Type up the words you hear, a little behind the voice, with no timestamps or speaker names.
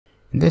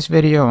In this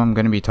video, I'm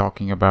going to be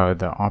talking about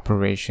the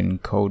Operation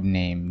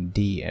Codename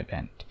D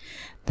event.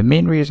 The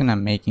main reason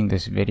I'm making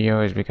this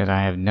video is because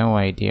I have no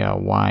idea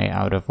why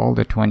out of all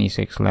the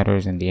 26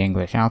 letters in the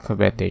English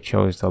alphabet, they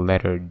chose the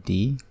letter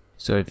D.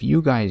 So if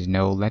you guys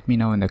know, let me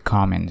know in the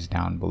comments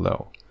down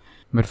below.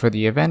 But for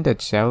the event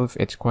itself,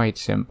 it's quite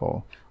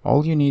simple.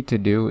 All you need to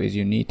do is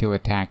you need to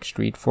attack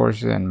street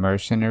forces and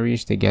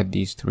mercenaries to get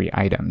these three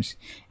items: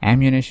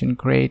 ammunition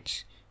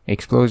crates,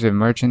 explosive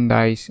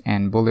merchandise,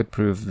 and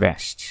bulletproof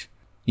vests.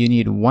 You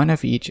need one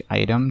of each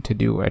item to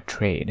do a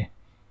trade.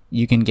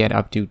 You can get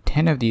up to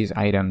 10 of these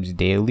items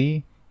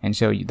daily, and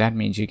so that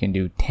means you can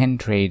do 10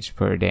 trades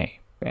per day.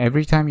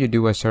 Every time you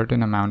do a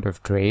certain amount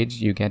of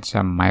trades, you get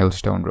some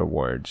milestone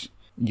rewards.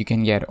 You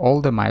can get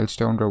all the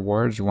milestone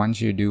rewards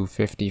once you do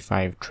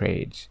 55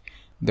 trades.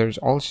 There's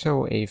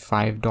also a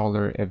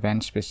 $5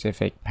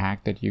 event-specific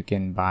pack that you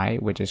can buy,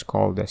 which is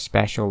called a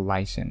special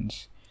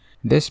license.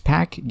 This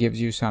pack gives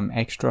you some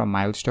extra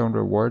milestone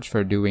rewards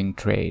for doing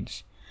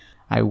trades.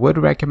 I would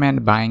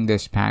recommend buying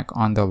this pack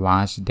on the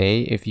last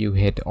day if you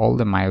hit all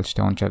the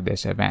milestones of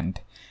this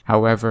event.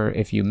 However,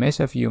 if you miss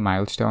a few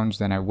milestones,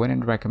 then I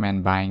wouldn't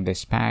recommend buying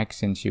this pack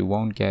since you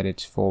won't get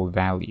its full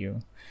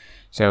value.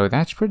 So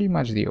that's pretty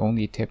much the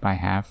only tip I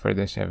have for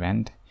this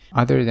event.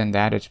 Other than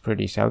that, it's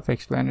pretty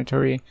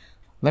self-explanatory.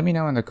 Let me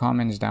know in the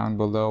comments down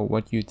below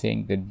what you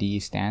think the D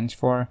stands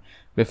for.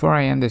 Before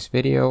I end this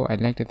video, I'd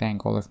like to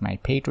thank all of my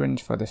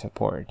patrons for the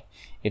support.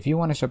 If you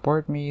want to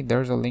support me,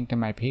 there's a link to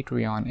my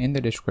Patreon in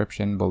the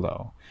description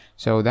below.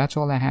 So that's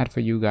all I had for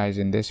you guys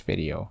in this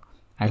video.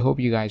 I hope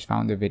you guys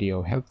found the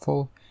video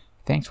helpful.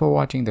 Thanks for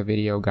watching the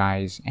video,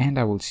 guys, and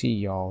I will see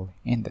y'all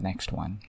in the next one.